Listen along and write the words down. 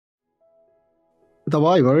The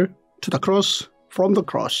Bible to the cross, from the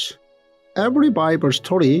cross. Every Bible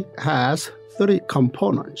story has three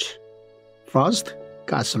components. First,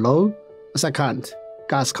 God's law. Second,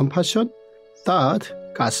 God's compassion. Third,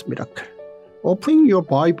 God's miracle. Opening your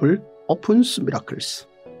Bible opens miracles.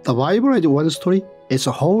 The Bible as one story is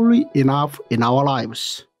wholly enough in our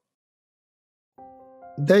lives.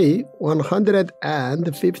 Day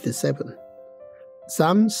 157.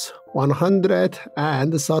 Psalms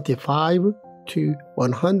 135 to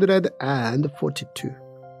 142.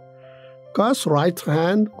 God's right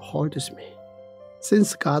hand holds me.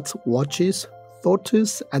 Since God watches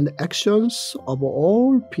thoughts and actions of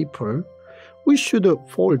all people, we should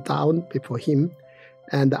fall down before Him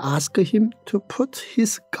and ask Him to put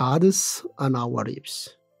His guards on our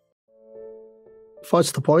lips.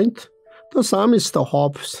 First point, the psalmist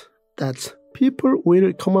hopes that people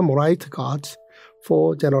will commemorate God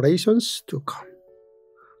for generations to come.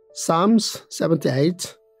 Psalms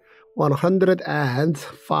 78,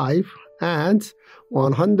 105, and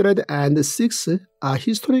 106 are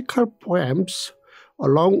historical poems,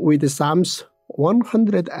 along with Psalms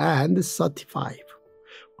 135,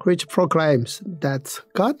 which proclaims that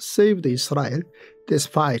God saved Israel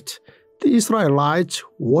despite the Israelites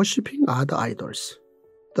worshipping other idols.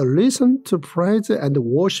 The reason to praise and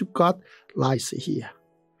worship God lies here.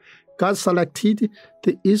 God selected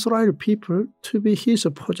the Israel people to be His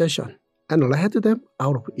possession and led them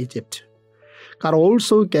out of Egypt. God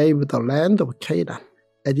also gave the land of Canaan,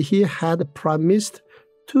 as He had promised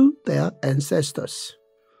to their ancestors.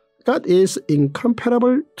 God is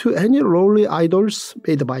incomparable to any lowly idols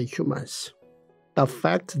made by humans. The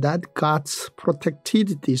fact that God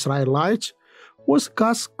protected the Israelites was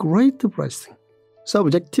God's great blessing.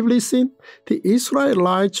 Subjectively seen, the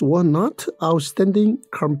Israelites were not outstanding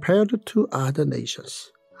compared to other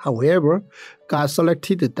nations. However, God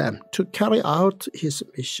selected them to carry out His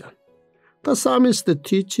mission. The psalmist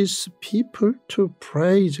teaches people to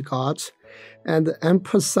praise God and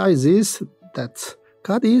emphasizes that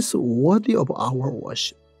God is worthy of our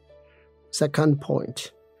worship. Second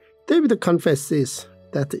point, David confesses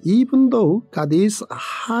that even though God is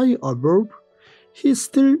high above, He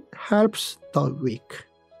still helps the weak.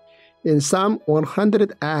 In Psalm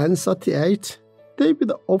 138,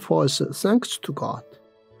 David offers thanks to God.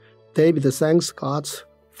 David thanks God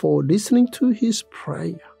for listening to his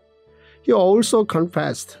prayer. He also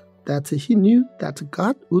confessed that he knew that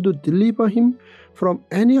God would deliver him from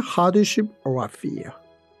any hardship or fear.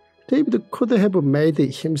 David could have made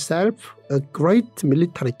himself a great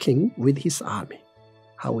military king with his army.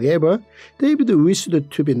 However, David wished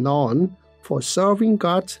to be known for serving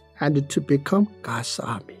God and to become God's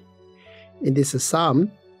army. In this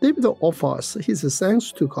psalm, David offers his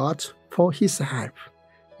thanks to God for his help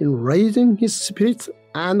in raising his spirit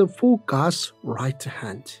and for God's right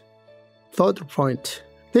hand. Third point,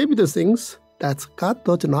 David thinks that God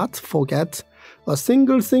does not forget a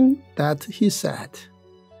single thing that he said.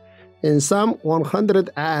 In Psalm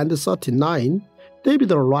 139,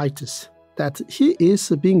 David writes that he is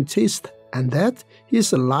being chased and that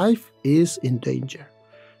his life is in danger.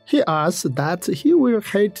 He asks that he will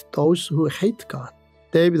hate those who hate God.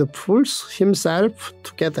 David pulls himself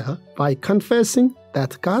together by confessing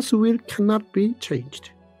that God's will cannot be changed.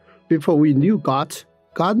 Before we knew God,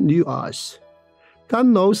 God knew us. God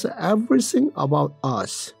knows everything about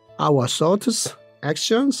us, our thoughts,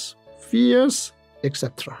 actions, fears,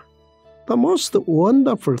 etc. The most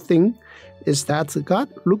wonderful thing is that God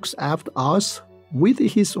looks after us with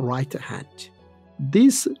His right hand.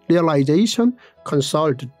 This realization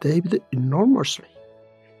consoled David enormously.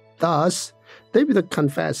 Thus, David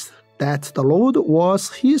confessed that the Lord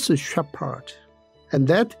was his shepherd, and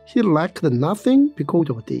that he lacked nothing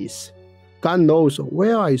because of this. God knows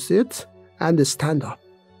where I sit and stand up.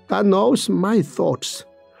 God knows my thoughts.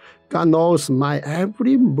 God knows my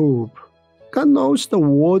every move. God knows the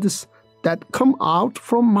words that come out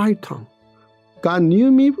from my tongue. God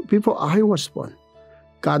knew me before I was born.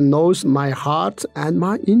 God knows my heart and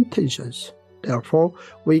my intentions. Therefore,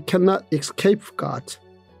 we cannot escape God.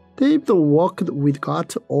 David walked with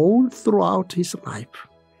God all throughout his life.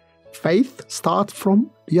 Faith starts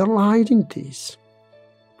from realizing this.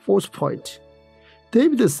 Fourth point,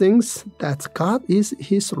 David thinks that God is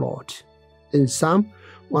his Lord. In Psalm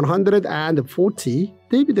 140,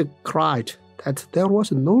 David cried that there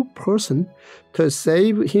was no person to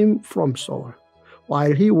save him from Saul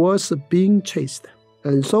while he was being chased.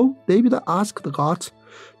 And so David asked God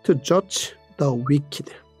to judge the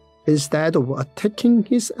wicked. Instead of attacking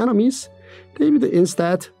his enemies, David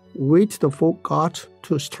instead waited for God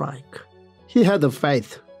to strike. He had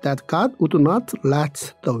faith that God would not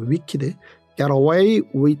let the wicked get away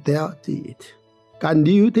with their deed. God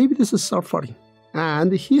knew David's suffering,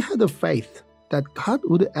 and he had faith that God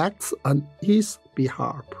would act on his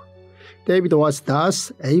behalf. David was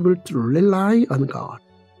thus able to rely on God.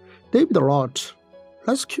 David wrote,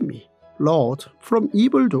 "Rescue me, Lord, from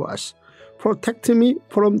evildoers. Protect me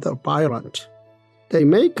from the violent. They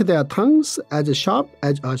make their tongues as sharp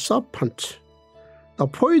as a serpent. The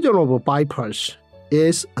poison of vipers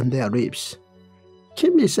is on their lips.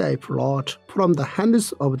 Keep me safe, Lord, from the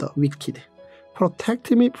hands of the wicked. Protect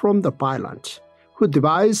me from the violent, who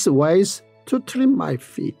devise ways to trip my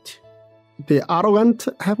feet. The arrogant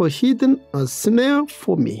have hidden a snare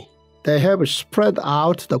for me. They have spread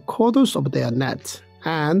out the cords of their net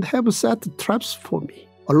and have set traps for me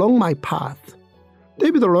along my path."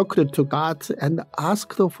 David looked to God and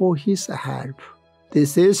asked for his help.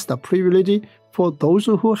 This is the privilege for those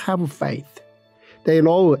who have faith. They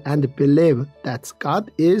know and believe that God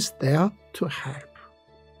is there to help.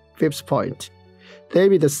 Fifth point,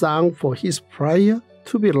 David sang for his prayer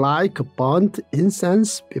to be like burnt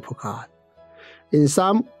incense before God. In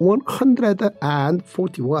Psalm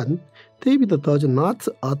 141, David does not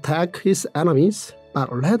attack his enemies, but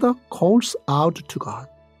rather calls out to God.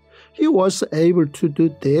 He was able to do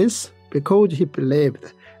this because he believed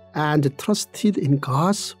and trusted in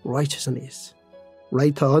God's righteousness.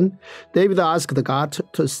 Later on, David asked God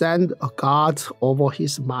to send a guard over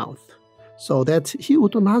his mouth, so that he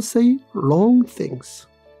would not say wrong things.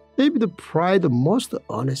 David prayed most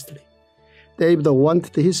honestly. David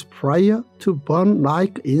wanted his prayer to burn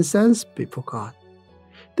like incense before God.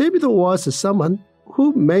 David was someone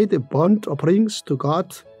who made burnt offerings to God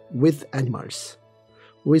with animals.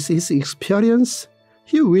 With his experience,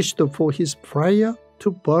 he wished for his prayer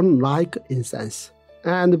to burn like incense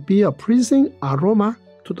and be a pleasing aroma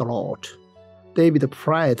to the Lord. David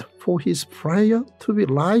prayed for his prayer to be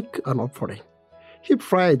like an offering. He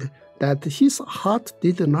prayed that his heart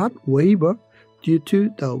did not waver due to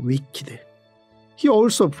the wicked. He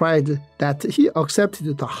also prayed that he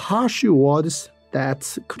accepted the harsh words that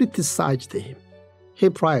criticized him. He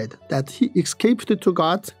prayed that he escaped to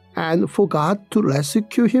God and for God to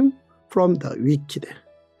rescue him from the wicked.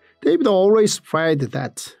 David always prayed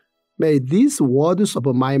that, "May these words of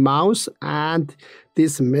my mouth and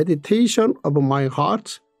this meditation of my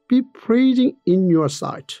heart be pleasing in your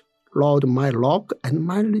sight, Lord, my rock and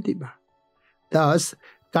my redeemer." Thus,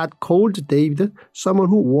 God called David someone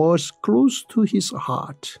who was close to his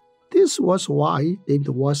heart. This was why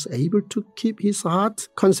David was able to keep his heart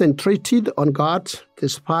concentrated on God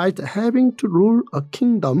despite having to rule a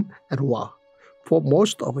kingdom at war for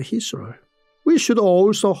most of his rule. We should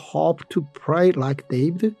also hope to pray like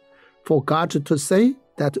David, for God to say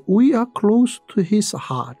that we are close to his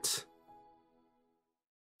heart.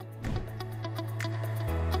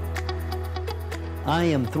 I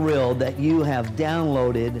am thrilled that you have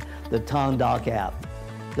downloaded the Tongdok app.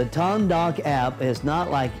 The Tongdok app is not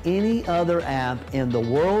like any other app in the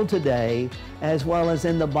world today, as well as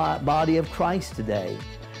in the body of Christ today.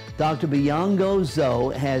 Dr.Byoungho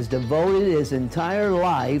Zoh has devoted his entire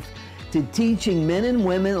life to teaching men and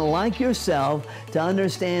women like yourself to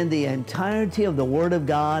understand the entirety of the Word of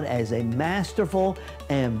God as a masterful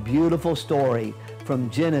and beautiful story from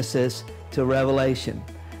Genesis to Revelation.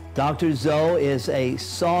 Dr. Zoh is a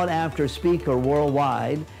sought-after speaker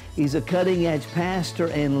worldwide. He's a cutting-edge pastor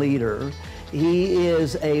and leader. He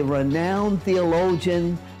is a renowned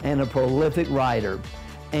theologian and a prolific writer.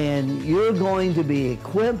 And you're going to be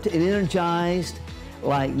equipped and energized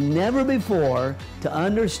like never before to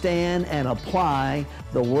understand and apply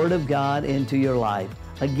the Word of God into your life.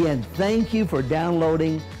 Again, thank you for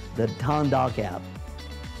downloading the Tongdok app.